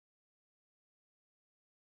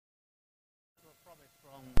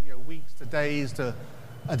from weeks to days to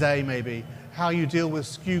a day maybe, how you deal with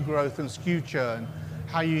SKU growth and SKU churn,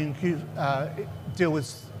 how you deal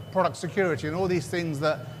with product security, and all these things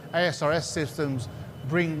that ASRS systems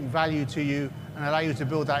bring value to you and allow you to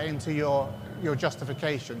build that into your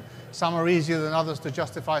justification. Some are easier than others to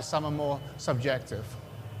justify, some are more subjective.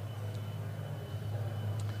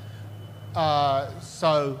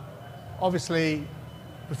 So obviously,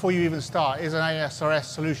 before you even start, is an ASRS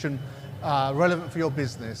solution relevant for your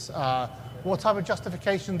business? What type of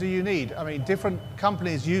justification do you need? I mean, different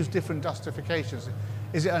companies use different justifications.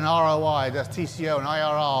 Is it an ROI, that's TCO, an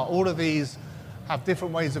IRR? All of these have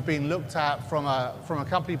different ways of being looked at from a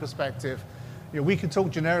company perspective. We can talk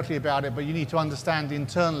generically about it, but you need to understand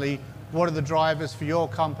internally what are the drivers for your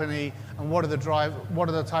company and what are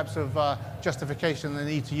the types of justification they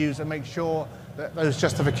need to use, and make sure that those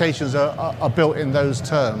justifications are built in those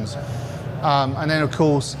terms. And then, of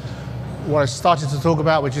course, what I started to talk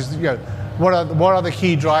about, which is what are the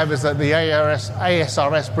key drivers that the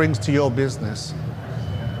ASRS brings to your business?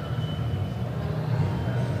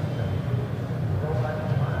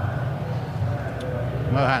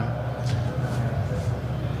 Mohan.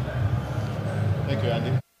 Thank you,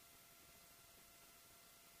 Andy.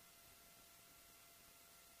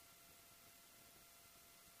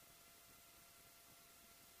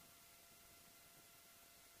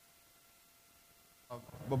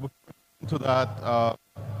 But before to that,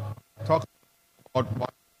 talk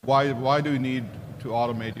about why do you need to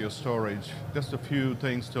automate your storage? Just a few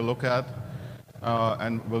things to look at,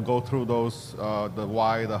 and we'll go through those, the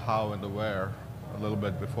why, the how, and the where a little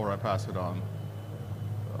bit before I pass it on.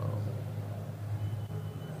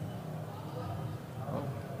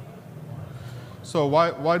 So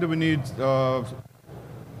why do we need to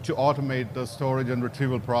automate the storage and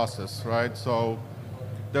retrieval process, right? So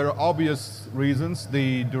there are obvious reasons: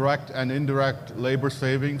 the direct and indirect labor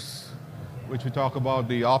savings, which we talk about,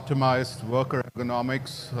 the optimized worker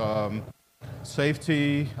ergonomics,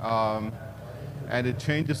 safety, and it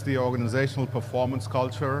changes the organizational performance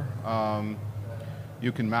culture.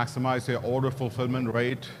 You can maximize your order fulfillment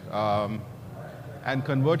rate, and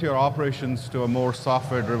convert your operations to a more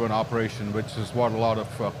software-driven operation, which is what a lot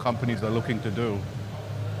of companies are looking to do.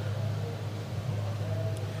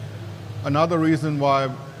 Another reason why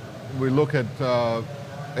we look at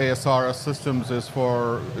ASRS systems is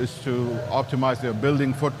to optimize your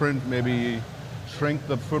building footprint, maybe shrink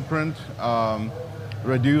the footprint,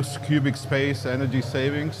 reduce cubic space, energy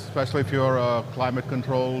savings, especially if you're a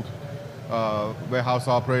climate-controlled warehouse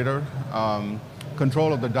operator.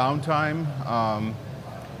 Control of the downtime.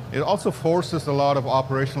 It also forces a lot of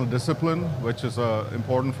operational discipline, which is an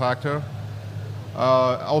important factor.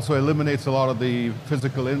 Also eliminates a lot of the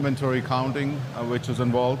physical inventory counting, which is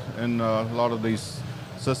involved in a lot of these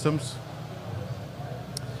systems.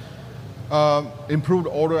 Improved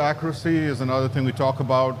order accuracy is another thing we talk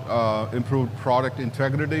about. Improved product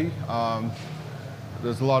integrity.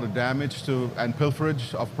 There's a lot of damage and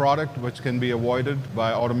pilferage of product, which can be avoided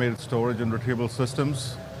by automated storage and retrieval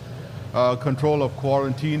systems. Control of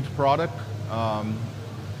quarantined product,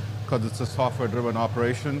 because it's a software-driven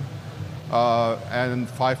operation. And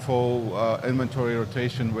FIFO inventory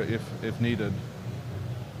rotation if needed.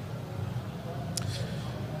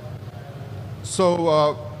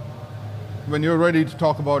 So when you're ready to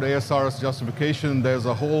talk about ASRS justification, there's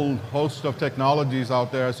a whole host of technologies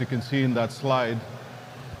out there, as you can see in that slide.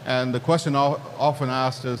 And the question often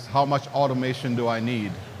asked is, how much automation do I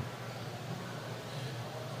need?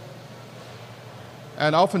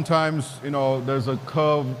 And oftentimes, there's a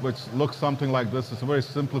curve which looks something like this. It's a very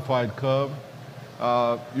simplified curve.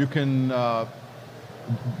 You can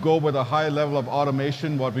go with a high level of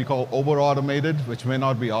automation, what we call over-automated, which may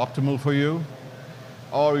not be optimal for you.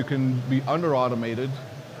 Or you can be under-automated.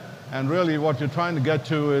 And really what you're trying to get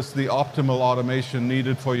to is the optimal automation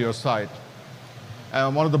needed for your site.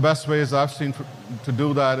 And one of the best ways I've seen to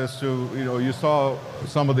do that is to, you saw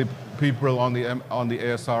some of the people on the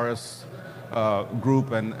ASRS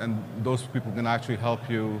group, and those people can actually help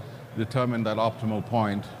you determine that optimal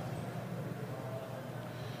point.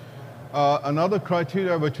 Another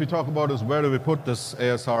criteria which we talk about is, where do we put this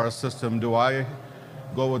ASRS system? Do I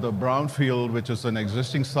go with a brownfield, which is an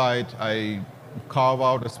existing site, I carve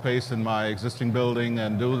out a space in my existing building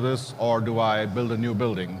and do this, or do I build a new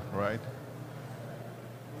building, right?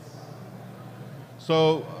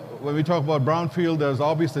 So when we talk about brownfield, there's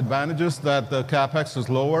obvious advantages that the CapEx is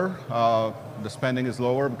lower, the spending is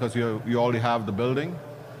lower because you already have the building.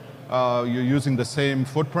 You're using the same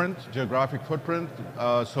footprint, geographic footprint,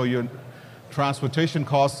 so your transportation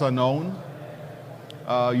costs are known.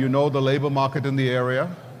 You know the labor market in the area.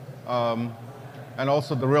 And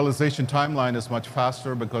also the realization timeline is much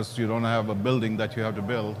faster because you don't have a building that you have to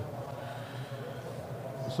build.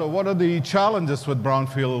 So what are the challenges with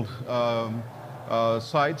brownfield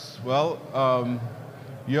sites? Well,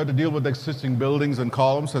 you have to deal with existing buildings and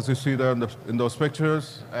columns, as you see there in those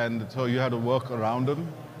pictures, and so you have to work around them.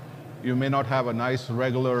 You may not have a nice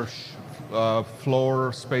regular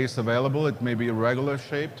floor space available. It may be irregular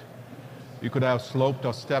shaped. You could have sloped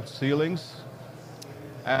or stepped ceilings,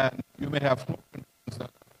 and you may have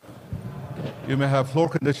floor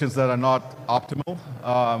conditions that are not optimal.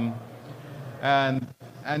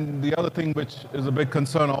 And the other thing which is a big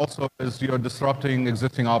concern also is you're disrupting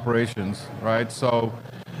existing operations, right? So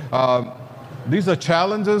these are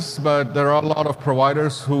challenges, but there are a lot of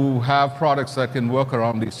providers who have products that can work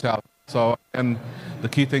around these challenges. So, and the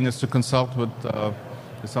key thing is to consult with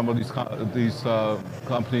some of these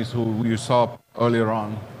companies who you saw earlier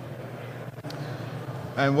on.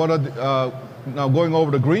 And what are now going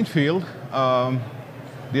over to greenfield,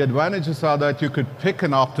 the advantages are that you could pick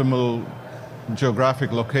an optimal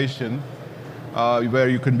geographic location where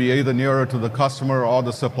you can be either nearer to the customer or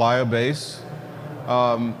the supplier base.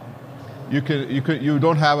 You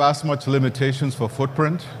don't have as much limitations for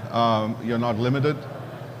footprint. You're not limited.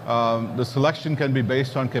 The selection can be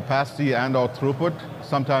based on capacity and or throughput.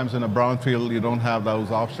 Sometimes in a brownfield you don't have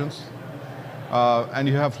those options. And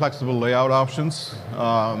you have flexible layout options.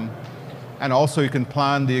 And also you can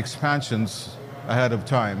plan the expansions ahead of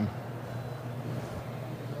time.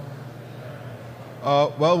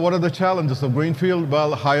 Well, what are the challenges of greenfield?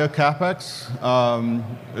 Well, higher capex.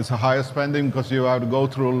 It's a higher spending because you have to go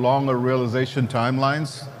through longer realization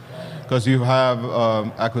timelines, because you have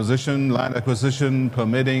land acquisition,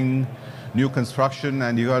 permitting, new construction,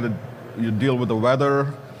 and you deal with the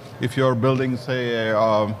weather. If you're building, say,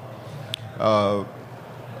 a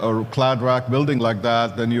clad rack building like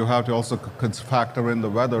that, then you have to also factor in the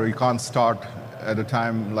weather. You can't start at a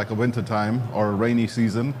time like a winter time or a rainy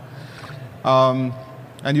season.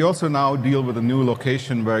 And you also now deal with a new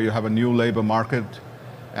location where you have a new labor market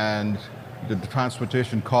and the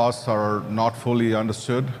transportation costs are not fully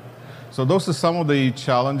understood. So those are some of the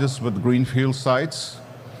challenges with greenfield sites.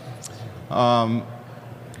 I'm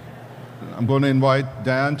going to invite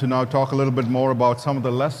Dan to now talk a little bit more about some of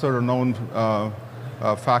the lesser known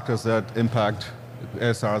factors that impact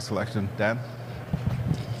ASRS selection. Dan?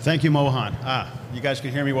 Thank you, Mohan. You guys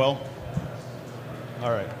can hear me well?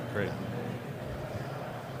 All right, great.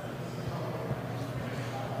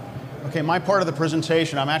 Okay, my part of the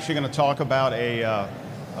presentation, I'm actually going to talk about a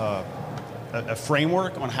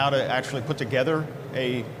framework on how to actually put together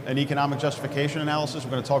an economic justification analysis.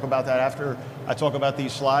 We're going to talk about that after I talk about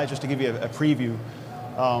these slides, just to give you a preview.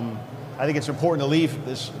 I think it's important to leave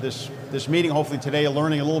this meeting, hopefully today,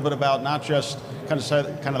 learning a little bit about not just kind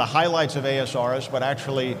of the highlights of ASRS, but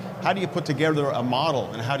actually how do you put together a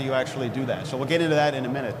model and how do you actually do that? So we'll get into that in a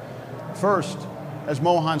minute. First, as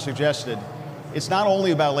Mohan suggested, it's not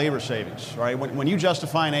only about labor savings, right? When you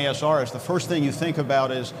justify an ASRS, the first thing you think about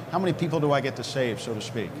is how many people do I get to save, so to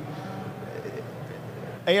speak.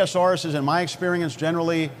 ASRSs, in my experience,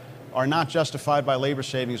 generally are not justified by labor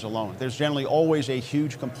savings alone. There's generally always a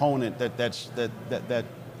huge component that's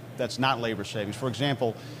not labor savings. For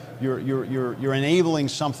example, you're enabling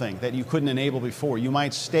something that you couldn't enable before. You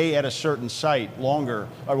might stay at a certain site longer,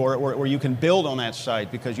 or you can build on that site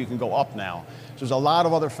because you can go up now. So there's a lot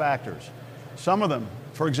of other factors. Some of them,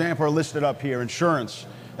 for example, are listed up here. Insurance,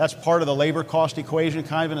 that's part of the labor cost equation,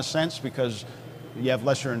 kind of in a sense, because you have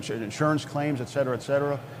lesser insurance claims, et cetera, et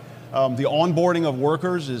cetera. The onboarding of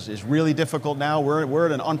workers is really difficult now. We're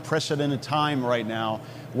at an unprecedented time right now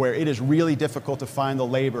where it is really difficult to find the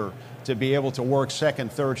labor to be able to work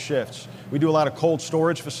second, third shifts. We do a lot of cold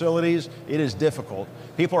storage facilities. It is difficult.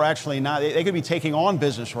 People are actually not, they could be taking on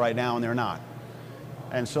business right now and they're not.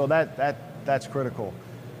 And so that's critical.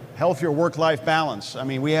 Healthier work-life balance. I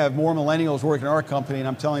mean, we have more millennials working in our company, and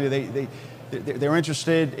I'm telling you, they're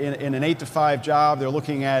interested in an 8-to-5 job. They're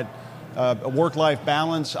looking at a work-life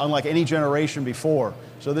balance unlike any generation before.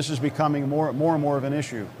 So this is becoming more and more of an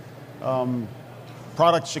issue.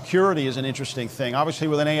 Product security is an interesting thing. Obviously,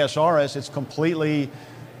 with an ASRS, it's completely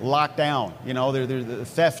locked down. You know, the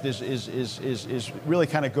theft is really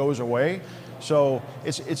kind of goes away. So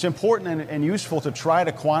it's important and useful to try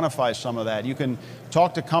to quantify some of that. You can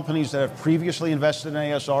talk to companies that have previously invested in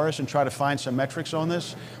ASRS and try to find some metrics on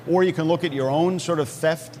this, or you can look at your own sort of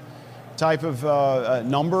theft type of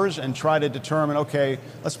numbers and try to determine, okay,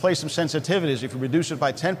 let's play some sensitivities. If you reduce it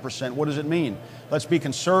by 10%, what does it mean? Let's be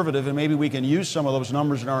conservative and maybe we can use some of those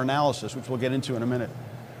numbers in our analysis, which we'll get into in a minute.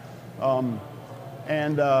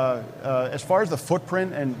 As far as the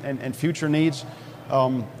footprint and future needs,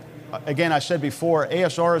 Again, I said before,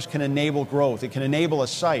 ASRs can enable growth. It can enable a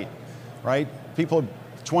site, right? People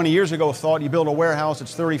 20 years ago thought you build a warehouse,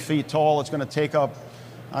 it's 30 feet tall, it's going to take up,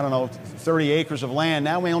 I don't know, 30 acres of land.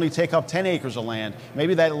 Now we only take up 10 acres of land.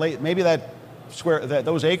 Maybe those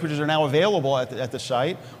acreages are now available at the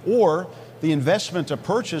site, or the investment to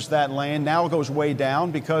purchase that land now goes way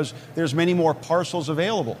down because there's many more parcels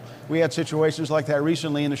available. We had situations like that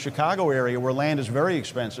recently in the Chicago area where land is very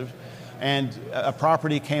expensive, and a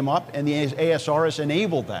property came up and the ASRS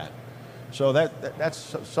enabled that. So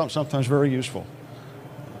that's sometimes very useful.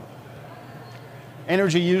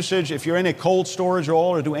 Energy usage, if you're in a cold storage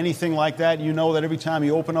or do anything like that, you know that every time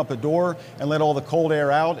you open up a door and let all the cold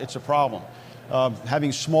air out, it's a problem.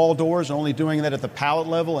 Having small doors and only doing that at the pallet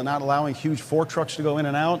level and not allowing huge fork trucks to go in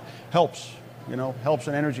and out helps, helps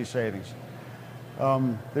in energy savings.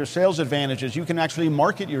 There's sales advantages. You can actually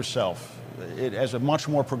market yourself as a much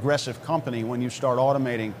more progressive company when you start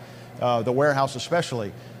automating the warehouse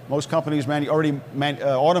especially. Most companies already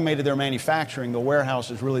automated their manufacturing. The warehouse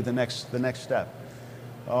is really the next step.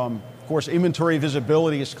 Of course, inventory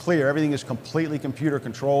visibility is clear. Everything is completely computer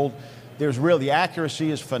controlled. The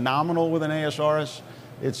accuracy is phenomenal with an ASRS.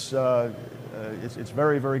 It's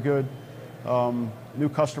very, very good. New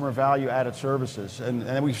customer value added services,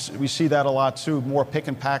 and we see that a lot too. More pick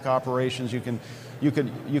and pack operations. You can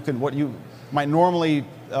what you might normally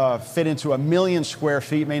fit into 1 million square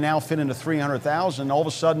feet may now fit into 300,000. All of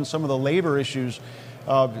a sudden, some of the labor issues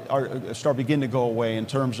begin to go away in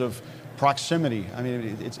terms of proximity. I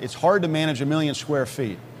mean, it's hard to manage 1 million square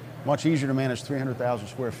feet. Much easier to manage 300,000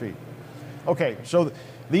 square feet. Okay, so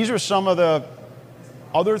these are some of the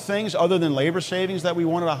other things other than labor savings that we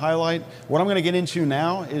wanted to highlight. What I'm going to get into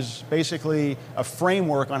now is basically a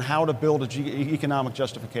framework on how to build an economic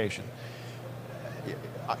justification.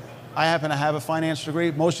 I happen to have a finance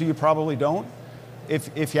degree. Most of you probably don't.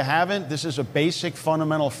 If you haven't, this is a basic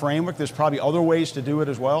fundamental framework. There's probably other ways to do it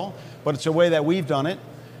as well, but it's a way that we've done it,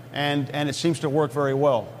 and it seems to work very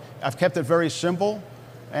well. I've kept it very simple,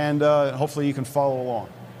 and hopefully you can follow along.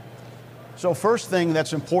 So first thing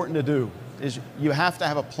that's important to do is you have to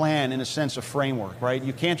have a plan, in a sense, a framework, right?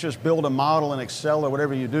 You can't just build a model in Excel or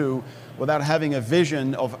whatever you do without having a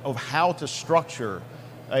vision of how to structure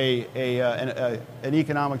an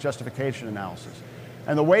economic justification analysis.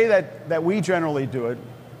 And the way that we generally do it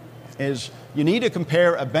is you need to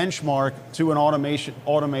compare a benchmark to an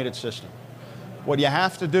automated system. What you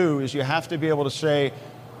have to do is you have to be able to say,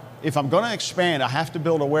 if I'm going to expand, I have to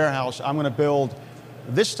build a warehouse, I'm going to build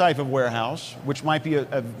this type of warehouse, which might be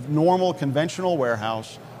a normal conventional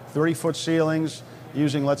warehouse, 30-foot ceilings,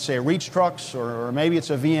 using, let's say, reach trucks, or maybe it's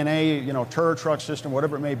a VNA, tour truck system,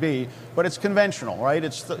 whatever it may be, but it's conventional, right?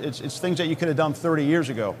 It's things that you could have done 30 years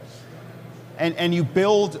ago. And you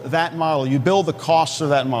build that model, you build the costs of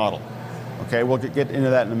that model. Okay, we'll get into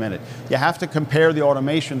that in a minute. You have to compare the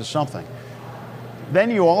automation to something. Then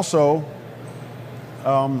you also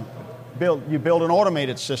build an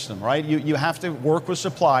automated system, right? You have to work with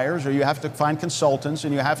suppliers, or you have to find consultants,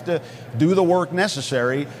 and you have to do the work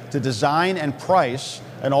necessary to design and price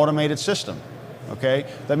an automated system, okay?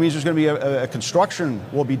 That means there's going to be a construction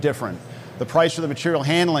will be different. The price of the material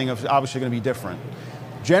handling is obviously going to be different.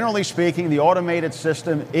 Generally speaking, the automated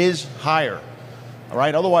system is higher, all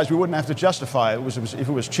right? Otherwise, we wouldn't have to justify it. If it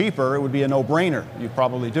was cheaper, it would be a no-brainer. You'd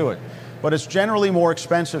probably do it. But it's generally more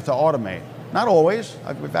expensive to automate. Not always.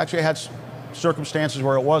 We've actually had circumstances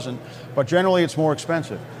where it wasn't, but generally it's more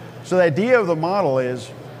expensive. So the idea of the model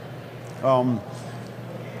is,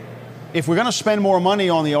 if we're going to spend more money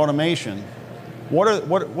on the automation, what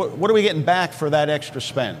are we getting back for that extra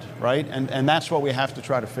spend, right? And that's what we have to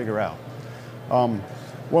try to figure out.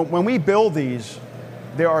 When we build these,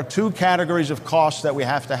 there are two categories of costs that we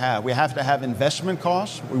have to have. We have to have investment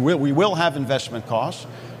costs. We will have investment costs.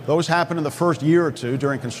 Those happen in the first year or two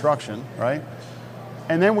during construction, right?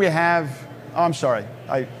 And then we have,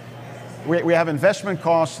 we have investment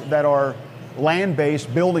costs that are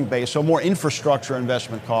land-based, building-based, so more infrastructure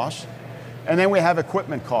investment costs. And then we have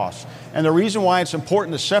equipment costs. And the reason why it's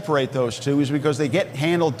important to separate those two is because they get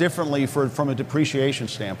handled differently from a depreciation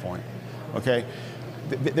standpoint, okay?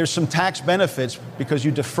 There's some tax benefits because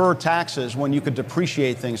you defer taxes when you could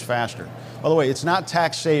depreciate things faster. By the way, it's not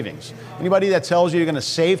tax savings. Anybody that tells you you're going to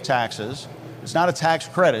save taxes, it's not a tax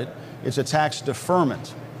credit, it's a tax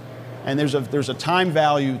deferment. And there's a time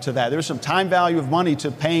value to that. There's some time value of money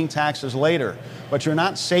to paying taxes later, but you're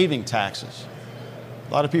not saving taxes.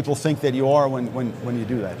 A lot of people think that you are when you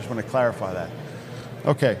do that. Just want to clarify that.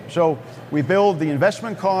 Okay, so we build the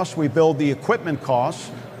investment costs, we build the equipment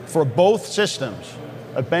costs for both systems.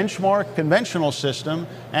 a benchmark conventional system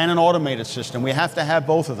and an automated system. We have to have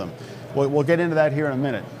both of them. We'll get into that here in a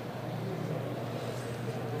minute.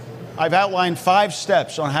 I've outlined 5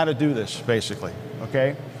 steps on how to do this, basically,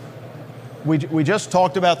 okay? We just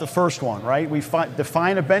talked about the first one, right? We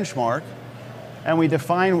define a benchmark, and we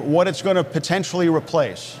define what it's going to potentially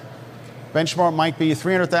replace. Benchmark might be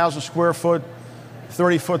 300,000 square foot,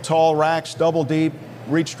 30-foot tall racks, double deep,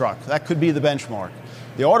 reach truck. That could be the benchmark.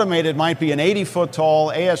 The automated might be an 80-foot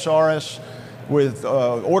tall ASRS with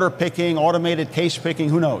order picking, automated case picking,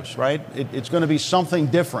 who knows, right? It's going to be something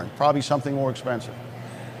different, probably something more expensive.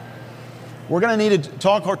 We're going to need to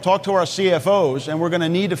talk to our CFOs, and we're going to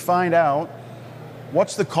need to find out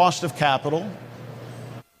what's the cost of capital.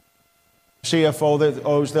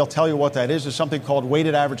 CFOs, they'll tell you what that is. There's something called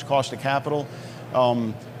weighted average cost of capital.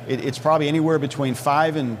 It's probably anywhere between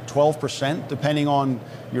 5 and 12%, depending on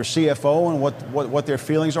your CFO and what their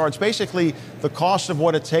feelings are. It's basically the cost of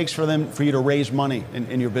what it takes for you to raise money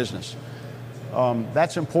in your business.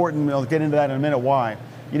 That's important. I'll get into that in a minute. Why?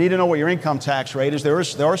 You need to know what your income tax rate is.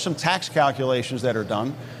 There are some tax calculations that are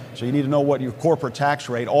done, so you need to know what your corporate tax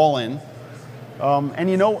rate, all in. And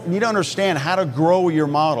you need to understand how to grow your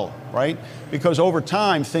model, right? Because over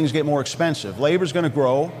time, things get more expensive. Labor's going to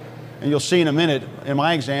grow, and you'll see in a minute, in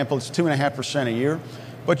my example, it's 2.5% a year.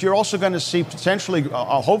 But you're also going to see potentially,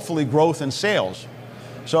 hopefully, growth in sales.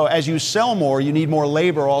 So as you sell more, you need more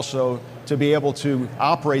labor also to be able to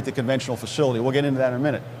operate the conventional facility. We'll get into that in a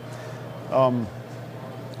minute.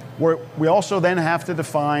 We also then have to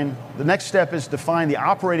define, the next step is define the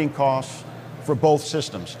operating costs for both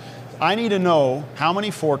systems. I need to know how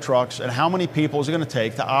many fork trucks and how many people is it going to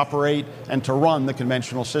take to operate and to run the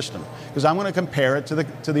conventional system, because I'm going to compare it to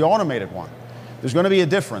the automated one. There's going to be a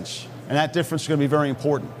difference, and that difference is going to be very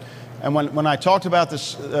important. And when I talked about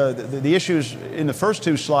this, the issues in the first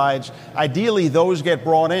 2 slides, ideally those get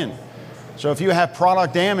brought in. So if you have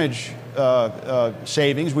product damage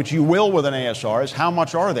savings, which you will with an ASRS, how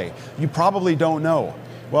much are they? You probably don't know.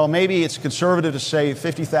 Well, maybe it's conservative to say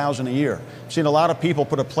 $50,000 a year. I've seen a lot of people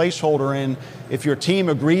put a placeholder in. If your team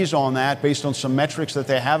agrees on that based on some metrics that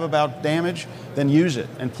they have about damage, then use it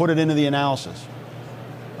and put it into the analysis.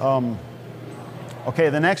 Okay,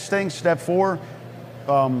 the next thing, step 4,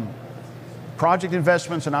 project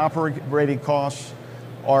investments and operating costs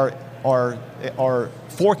are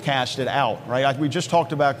forecasted out, right? We just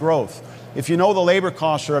talked about growth. If you know the labor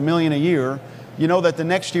costs are $1 million a year, you know that the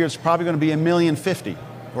next year it's probably going to be $1.05 million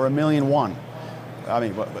or $1.01 million. I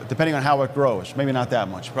mean, depending on how it grows, maybe not that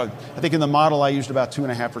much. I think in the model I used about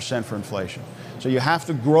 2.5% for inflation. So you have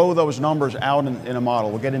to grow those numbers out in a model.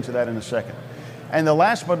 We'll get into that in a second. And the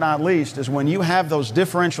last but not least is when you have those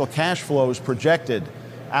differential cash flows projected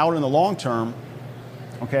out in the long term,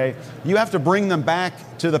 okay, you have to bring them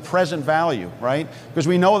back to the present value, right? Because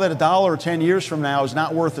we know that $1 10 years from now is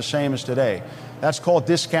not worth the same as today. That's called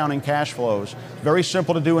discounting cash flows. Very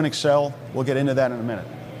simple to do in Excel. We'll get into that in a minute.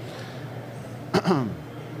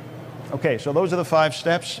 Okay, so those are the 5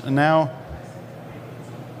 steps, and now,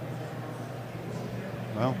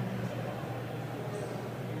 well,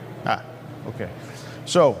 okay.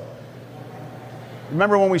 So,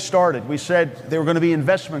 remember when we started, we said there were going to be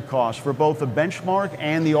investment costs for both the benchmark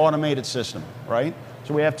and the automated system, right?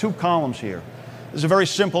 So we have 2 columns here. This is a very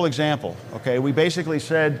simple example, okay? We basically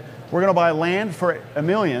said we're going to buy land for $1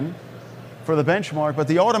 million for the benchmark, but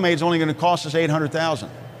the automated is only going to cost us $800,000.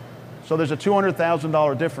 So there's a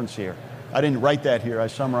 $200,000 difference here. I didn't write that here, I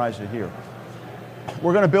summarized it here.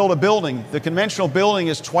 We're going to build a building. The conventional building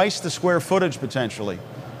is twice the square footage potentially.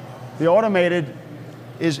 The automated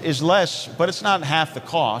is less, but it's not half the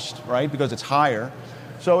cost, right? Because it's higher.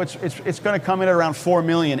 So it's going to come in at around $4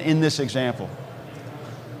 million in this example.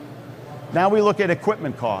 Now we look at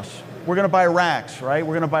equipment costs. We're going to buy racks, right?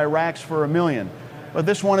 We're going to buy racks for $1 million. But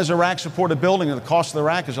this one is a rack-supported building, and the cost of the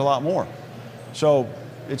rack is a lot more. So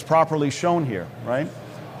it's properly shown here, right?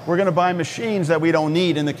 We're going to buy machines that we don't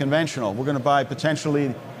need in the conventional. We're going to buy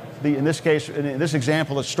potentially, in this case, in this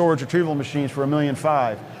example, the storage retrieval machines for $1.5 million.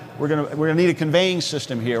 We're going to need a conveying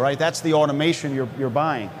system here, right? That's the automation you're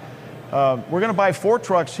buying. We're going to buy 4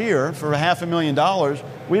 trucks here for $500,000.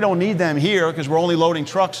 We don't need them here because we're only loading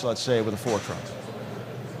trucks, let's say, with the 4 trucks.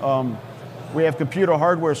 We have computer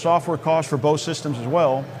hardware, software costs for both systems as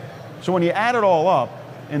well. So when you add it all up,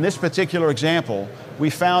 in this particular example, we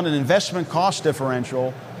found an investment cost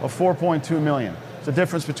differential of $4.2 million. It's the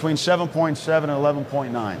difference between 7.7 and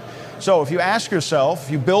 11.9. So if you ask yourself,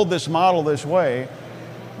 if you build this model this way,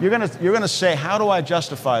 you're going to say, how do I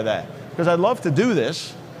justify that? Because I'd love to do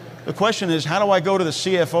this, The question is, how do I go to the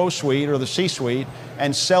CFO suite or the C-suite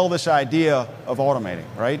and sell this idea of automating,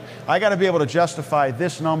 right? I got to be able to justify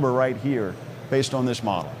this number right here based on this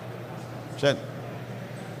model. Is that?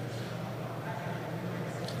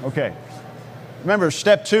 Okay. Remember,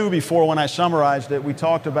 step 2 before, when I summarized it, we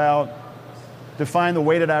talked about define the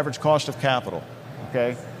weighted average cost of capital,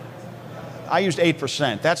 okay? I used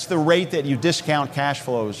 8%. That's the rate that you discount cash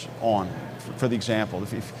flows on, for the example.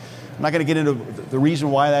 I'm not going to get into the reason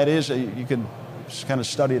why that is. You can just kind of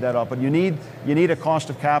study that up. But you need a cost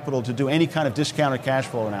of capital to do any kind of discounted cash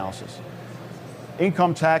flow analysis.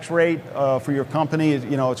 Income tax rate for your company, it's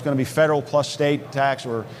going to be federal plus state tax,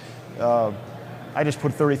 or I just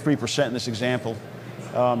put 33% in this example.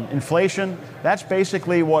 Inflation, that's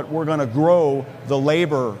basically what we're going to grow the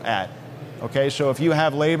labor at. Okay, so if you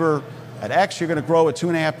have labor at X, you're going to grow at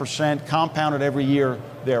 2.5%, compounded every year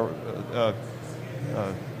there,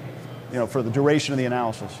 for the duration of the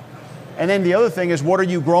analysis. And then the other thing is, what are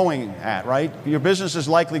you growing at, right? Your business is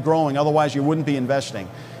likely growing, otherwise you wouldn't be investing.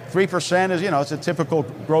 3% is, it's a typical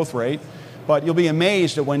growth rate, but you'll be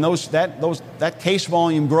amazed that when that case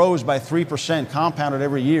volume grows by 3% compounded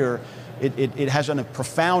every year, it has a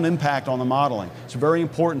profound impact on the modeling. It's very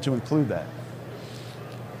important to include that.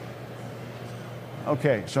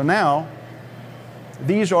 Okay, so now,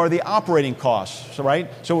 these are the operating costs, right?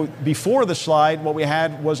 So before the slide, what we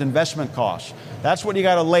had was investment costs. That's what you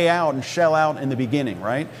got to lay out and shell out in the beginning,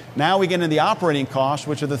 right? Now we get into the operating costs,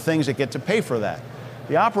 which are the things that get to pay for that.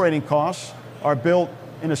 The operating costs are built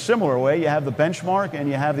in a similar way. You have the benchmark and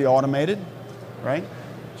you have the automated, right?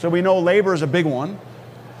 So we know labor is a big one.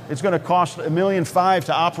 It's going to cost $1.5 million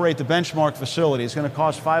to operate the benchmark facility. It's going to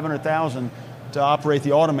cost $500,000 to operate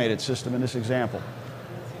the automated system in this example.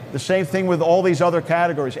 The same thing with all these other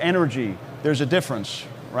categories. Energy, there's a difference,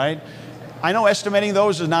 right? I know estimating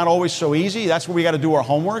those is not always so easy. That's where we got to do our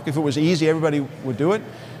homework. If it was easy, everybody would do it.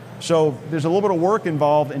 So there's a little bit of work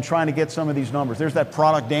involved in trying to get some of these numbers. There's that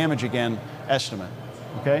product damage again estimate,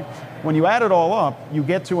 okay? When you add it all up, you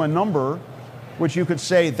get to a number which you could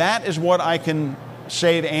say that is what I can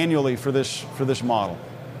save annually for this model,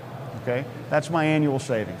 okay? That's my annual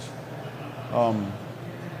savings.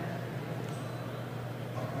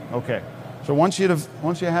 Okay, so once you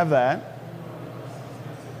have that,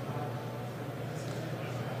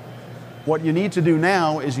 what you need to do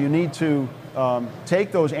now is you need to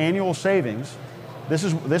take those annual savings. This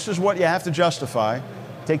is what you have to justify.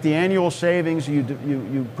 Take the annual savings,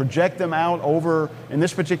 you project them out over, in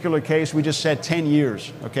this particular case, we just said 10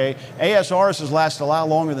 years, okay? ASRs has lasted a lot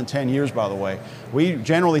longer than 10 years, by the way. We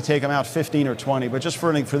generally take them out 15 or 20, but just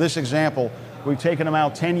for this example, we've taken them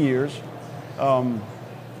out 10 years.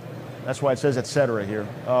 That's why it says et cetera here.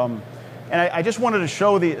 And I just wanted to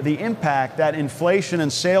show the impact that inflation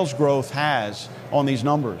and sales growth has on these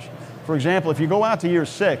numbers. For example, if you go out to year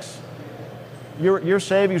 6, your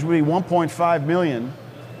savings would be $1.5 million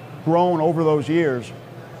grown over those years.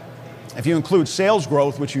 If you include sales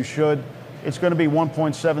growth, which you should, it's going to be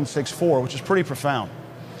 1.764, which is pretty profound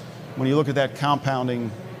when you look at that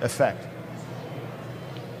compounding effect.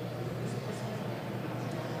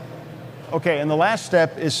 Okay, and the last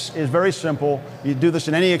step is very simple. You do this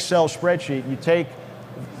in any Excel spreadsheet. You take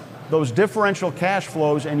those differential cash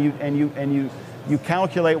flows and you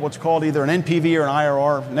calculate what's called either an NPV or an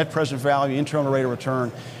IRR, net present value, internal rate of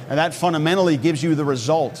return, and that fundamentally gives you the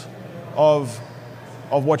result of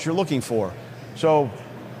what you're looking for. So,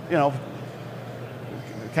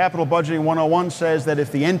 Capital Budgeting 101 says that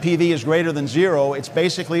if the NPV is greater than 0, it's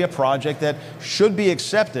basically a project that should be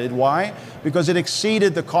accepted. Why? Because it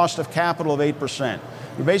exceeded the cost of capital of 8%.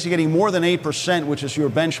 You're basically getting more than 8%, which is your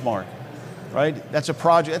benchmark, right? That's a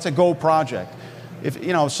project, that's a go project. If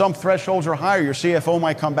some thresholds are higher, your CFO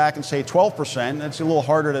might come back and say 12%, that's a little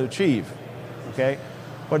harder to achieve, okay?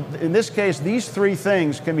 But in this case, these 3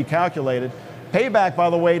 things can be calculated. Payback, by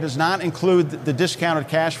the way, does not include the discounted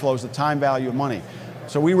cash flows, the time value of money.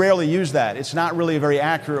 So we rarely use that. It's not really a very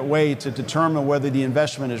accurate way to determine whether the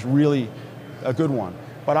investment is really a good one.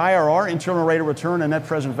 But IRR, internal rate of return, and net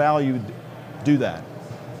present value do that.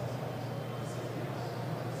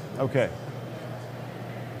 Okay.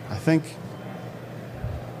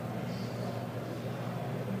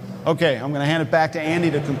 Okay, I'm going to hand it back to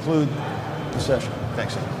Andy to conclude the session.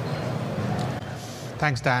 Thanks, Andy.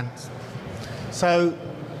 Thanks, Dan. So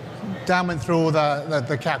Dan went through all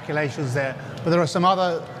the calculations there, but there are some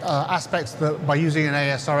other aspects that by using an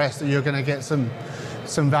ASRS that you're going to get some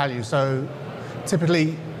value. So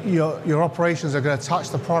typically your operations are going to touch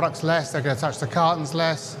the products less, they're going to touch the cartons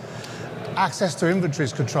less. Access to inventory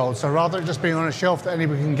is controlled, so rather than just being on a shelf that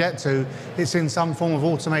anybody can get to, it's in some form of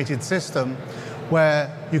automated system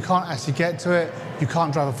where you can't actually get to it, you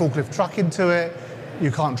can't drive a forklift truck into it,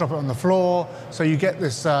 you can't drop it on the floor. So you get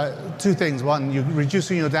this two things. One, you're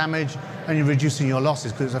reducing your damage and you're reducing your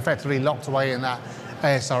losses because it's effectively locked away in that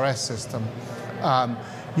ASRS system.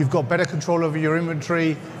 You've got better control over your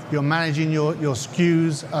inventory, you're managing your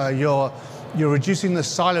SKUs, you're reducing the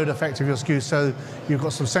siloed effect of your SKUs, so you've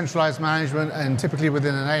got some centralized management, and typically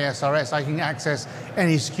within an ASRS, I can access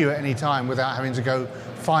any SKU at any time without having to go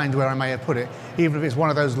find where I may have put it, even if it's one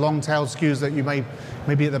of those long-tailed SKUs that you may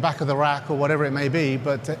be at the back of the rack or whatever it may be,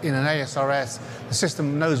 but in an ASRS, the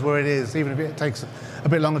system knows where it is, even if it takes a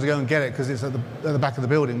bit longer to go and get it because it's at the back of the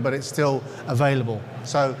building, but it's still available.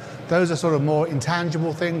 So those are sort of more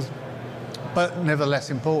intangible things, but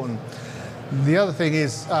nevertheless important. The other thing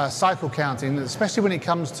is cycle counting, especially when it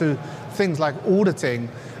comes to things like auditing.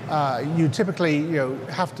 You typically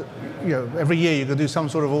have to, every year you can do some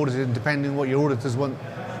sort of auditing depending on what your auditors want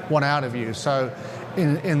out of you. So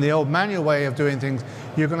in the old manual way of doing things,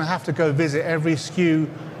 you're going to have to go visit every SKU,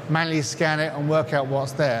 manually scan it and work out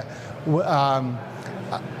what's there.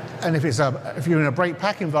 And if you're in a break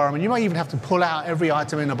pack environment, you might even have to pull out every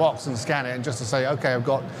item in a box and scan it, and just to say, okay, I've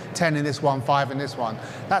got 10 in this one, 5 in this one.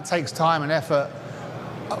 That takes time and effort,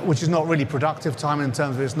 which is not really productive time in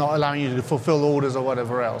terms of it's not allowing you to fulfill orders or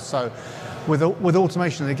whatever else. So with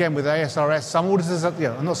automation, and again with ASRS, some auditors,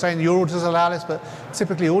 I'm not saying your auditors allow this, but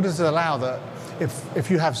typically auditors allow that if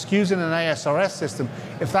you have SKUs in an ASRS system,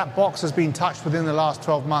 if that box has been touched within the last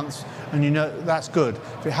 12 months, and that's good.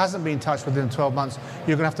 If it hasn't been touched within 12 months,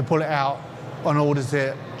 you're going to have to pull it out on audit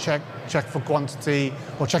it, check for quantity,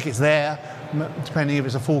 or check it's there, depending if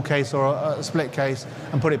it's a full case or a split case,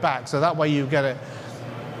 and put it back. So that way you get it.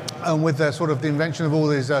 And with the sort of the invention of all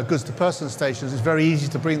these goods-to-person stations, it's very easy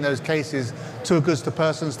to bring those cases to a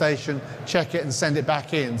goods-to-person station, check it, and send it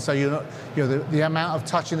back in. So the amount of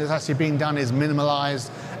touching that's actually being done is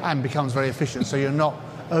minimalized and becomes very efficient. So you're not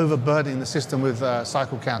overburdening the system with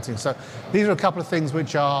cycle counting. So these are a couple of things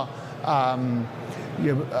which are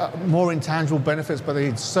more intangible benefits, but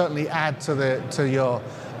they certainly add to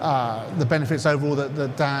the benefits overall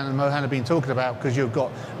that Dan and Mohan have been talking about, because you've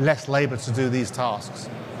got less labor to do these tasks.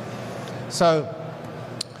 So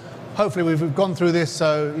hopefully we've gone through this,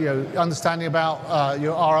 so understanding about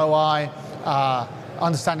your ROI,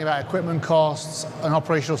 understanding about equipment costs and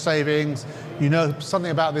operational savings,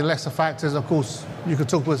 something about the lesser factors. Of course, you could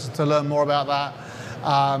talk with us to learn more about that.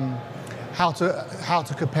 How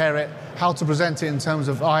to compare it, how to present it in terms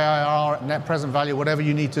of IRR, net present value, whatever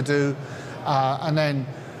you need to do, and then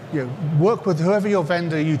work with whoever your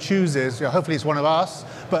vendor you choose is. Hopefully it's one of us,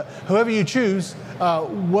 but whoever you choose,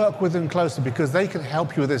 work with them closely, because they can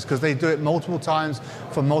help you with this, because they do it multiple times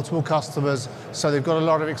for multiple customers, so they've got a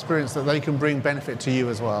lot of experience that they can bring benefit to you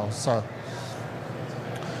as well. So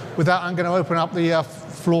with that, I'm going to open up the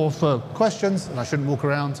floor for questions, and I shouldn't walk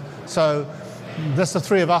around. So that's the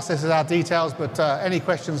three of us, this is our details, but any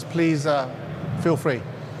questions, please feel free.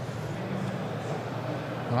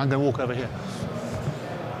 And I'm going to walk over here.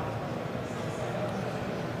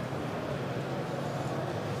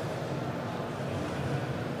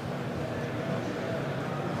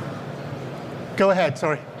 Go ahead,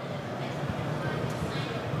 sorry.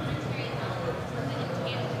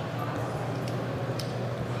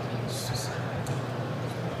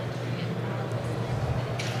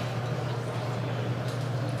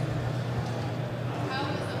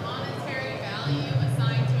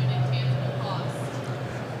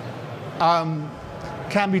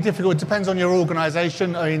 Can be difficult. It depends on your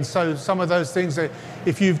organization. I mean, so some of those things,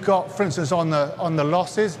 if you've got, for instance, on the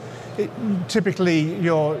losses, typically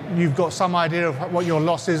you've got some idea of what your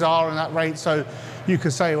losses are and that rate. So you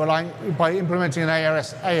could say, well, by implementing an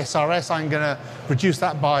ASRS, I'm going to reduce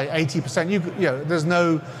that by 80%. There's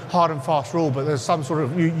no hard and fast rule, but there's some sort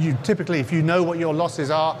of, you typically, if you know what your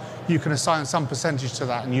losses are, you can assign some percentage to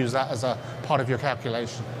that and use that as a part of your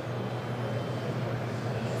calculation.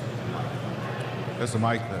 There's a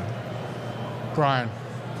mic there. Brian.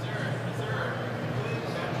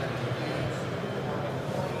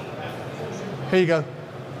 Here you go.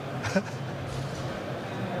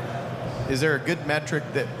 Is there a good metric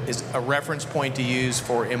that is a reference point to use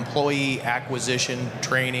for employee acquisition,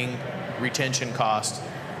 training, retention cost?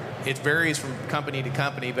 It varies from company to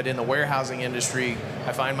company, but in the warehousing industry,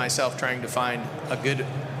 I find myself trying to find a good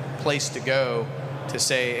place to go to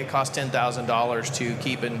say it costs $10,000 to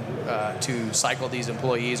keep to cycle these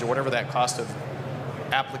employees, or whatever that cost of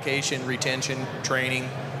application, retention, training.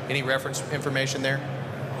 Any reference information there?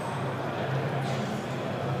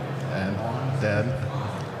 And Dad?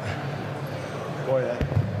 Boy,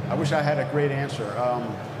 I wish I had a great answer.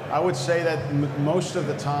 I would say that most of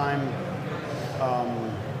the time,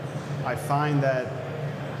 I find that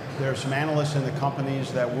there are some analysts in the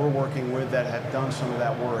companies that we're working with that have done some of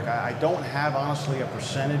that work. I don't have, honestly, a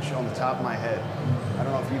percentage on the top of my head. I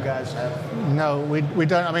don't know if you guys have. No, we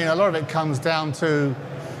don't. I mean, a lot of it comes down to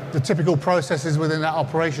the typical processes within that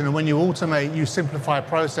operation, and when you automate, you simplify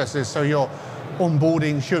processes, so your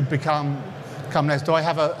onboarding should become less. Do I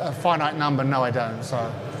have a finite number? No, I don't. So,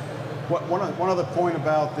 one other point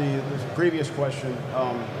about the previous question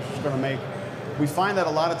I was going to make. We find that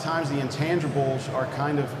a lot of times the intangibles are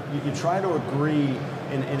kind of, you try to agree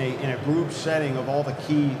in a group setting of all the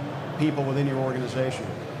key people within your organization.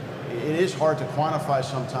 It is hard to quantify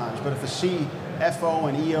sometimes, but if the CFO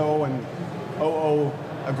and EO and OO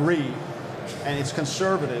agree, and it's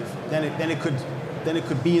conservative, then it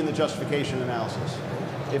could be in the justification analysis.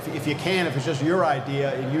 If you can, if it's just your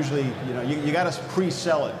idea, it usually, you got to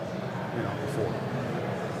pre-sell it, before.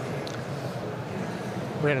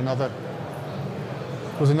 We had another.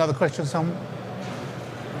 Was another question, someone?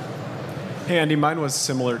 Hey, Andy, mine was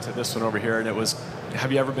similar to this one over here, and it was,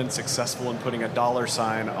 have you ever been successful in putting a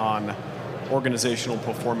 $ on organizational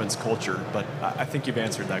performance culture? But I think you've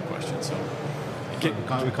answered that question, so. We can't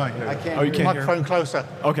hear you. I can't. Oh, you can't hear? Microphone closer.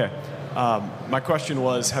 Okay. My question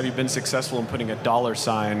was, have you been successful in putting a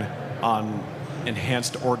 $ on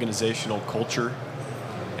enhanced organizational culture?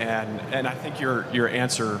 And I think your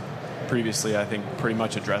answer previously, I think, pretty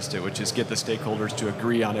much addressed it, which is get the stakeholders to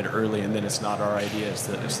agree on it early, and then it's not our idea, it's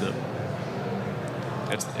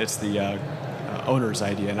the owner's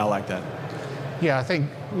idea, and I like that. Yeah, I think,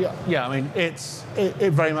 yeah. I mean, it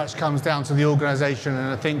very much comes down to the organisation, and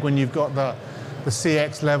I think when you've got the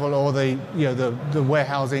CX level or the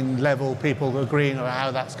warehousing level, people agreeing on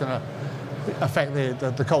how that's going to affect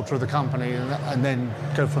the culture of the company, and then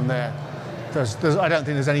go from there. I don't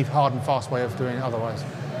think there's any hard and fast way of doing it otherwise.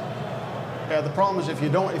 Yeah, the problem is if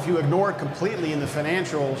you ignore it completely in the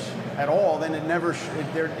financials at all, then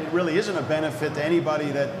it really isn't a benefit to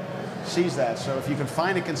anybody that sees that. So if you can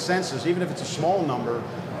find a consensus, even if it's a small number,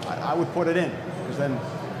 I would put it in, because then.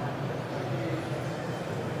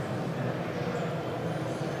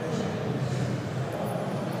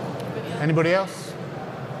 Anybody else?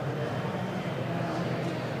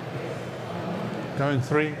 Going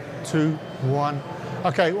 3, 2, 1.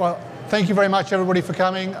 Okay, well, thank you very much, everybody, for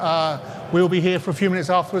coming. We'll be here for a few minutes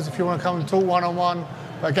afterwards if you want to come and talk one-on-one.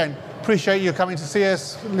 Again, appreciate you coming to see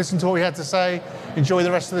us, listen to what we had to say, enjoy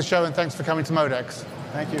the rest of the show, and thanks for coming to Modex.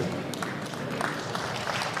 Thank you.